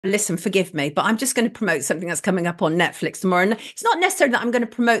Listen, forgive me, but I'm just going to promote something that's coming up on Netflix tomorrow. And it's not necessarily that I'm going to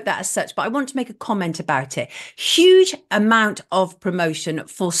promote that as such, but I want to make a comment about it. Huge amount of promotion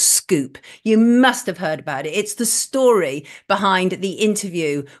for Scoop. You must have heard about it. It's the story behind the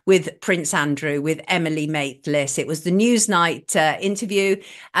interview with Prince Andrew with Emily Maitlis. It was the Newsnight interview.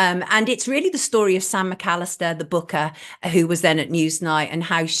 And it's really the story of Sam McAllister, the booker, who was then at Newsnight, and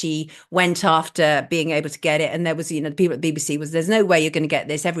how she went after being able to get it. And there was, the people at the BBC was, there's no way you're going to get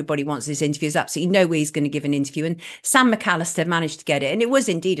this. Everybody wants this interview. There's absolutely no way he's going to give an interview. And Sam McAllister managed to get it. And it was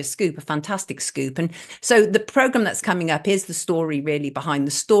indeed a scoop, a fantastic scoop. And so the programme that's coming up is the story really behind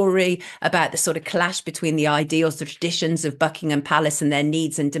the story, about the sort of clash between the ideals, the traditions of Buckingham Palace and their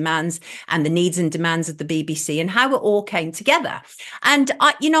needs and demands, and the needs and demands of the BBC, and how it all came together. And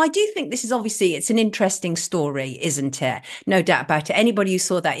I do think this is obviously, it's an interesting story, isn't it? No doubt about it. Anybody who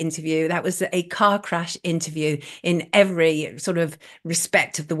saw that interview, that was a car crash interview in every sort of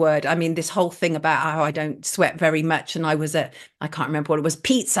respect of the word. I mean, this whole thing about how I don't sweat very much, and I was at, I can't remember what it was,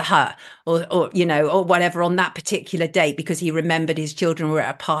 Pizza Hut or whatever on that particular date because he remembered his children were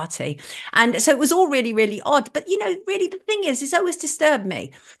at a party. And so it was all really, really odd. But, really the thing is, it's always disturbed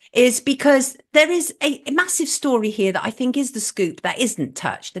me is because there is a massive story here that I think is the scoop that isn't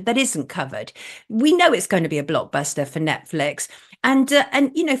touched, that isn't covered. We know it's going to be a blockbuster for Netflix. And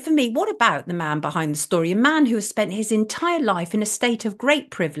for me, what about the man behind the story? A man who has spent his entire life in a state of great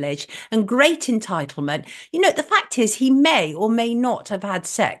privilege and great entitlement. The fact is he may or may not have had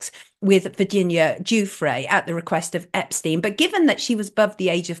sex with Virginia Giuffre at the request of Epstein. But given that she was above the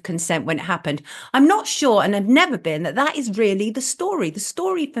age of consent when it happened, I'm not sure, and I've never been, that is really the story. The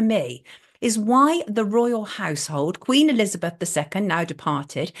story for me is why the royal household, Queen Elizabeth II, now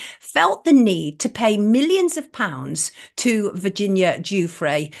departed, felt the need to pay millions of pounds to Virginia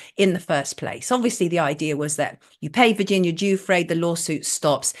Giuffre in the first place. Obviously, the idea was that you pay Virginia Giuffre, the lawsuit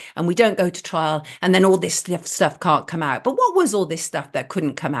stops, and we don't go to trial, and then all this stuff can't come out. But what was all this stuff that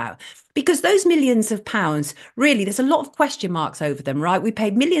couldn't come out? Because those millions of pounds, really, there's a lot of question marks over them, right? We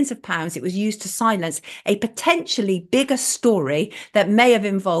paid millions of pounds. It was used to silence a potentially bigger story that may have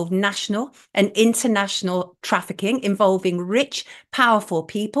involved national and international trafficking involving rich, powerful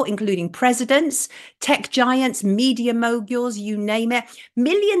people, including presidents, tech giants, media moguls, you name it.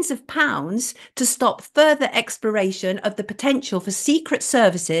 Millions of pounds to stop further exploration of the potential for secret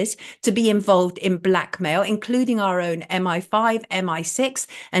services to be involved in blackmail, including our own MI5, MI6,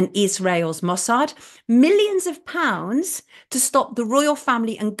 and Israel's Mossad. Millions of pounds to stop the royal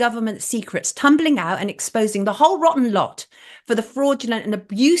family and government secrets tumbling out and exposing the whole rotten lot for the fraudulent and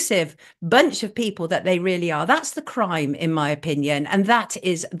abusive bunch of people that they really are. That's the crime, in my opinion, and that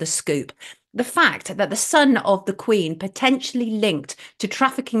is the scoop. The fact that the son of the Queen potentially linked to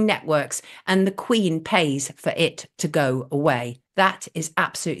trafficking networks and the Queen pays for it to go away. That is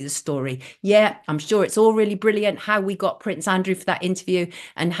absolutely the story. Yeah, I'm sure it's all really brilliant how we got Prince Andrew for that interview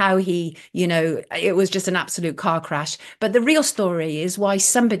and how he, it was just an absolute car crash. But the real story is why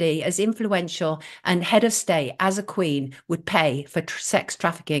somebody as influential and head of state as a queen would pay for sex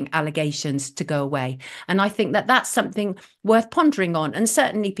trafficking allegations to go away. And I think that that's something worth pondering on. And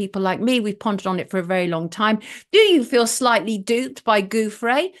certainly people like me, we've pondered on it for a very long time. Do you feel slightly duped by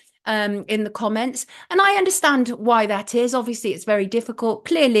Gouffre? In the comments, and I understand why that is. Obviously, it's very difficult.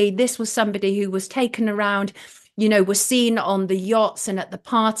 Clearly, this was somebody who was taken around, was seen on the yachts and at the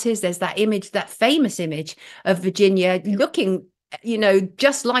parties. There's that image, that famous image of Virginia looking,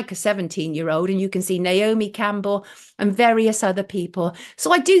 just like a 17-year-old, and you can see Naomi Campbell and various other people.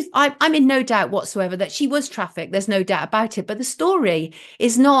 So I'm in no doubt whatsoever that she was trafficked. There's no doubt about it. But the story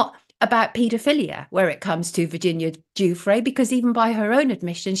is not about paedophilia where it comes to Virginia Giuffre, because even by her own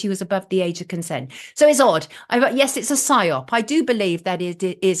admission, she was above the age of consent. So it's odd. Yes, it's a psyop. I do believe that it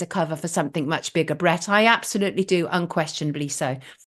is a cover for something much bigger, Brett. I absolutely do, unquestionably so.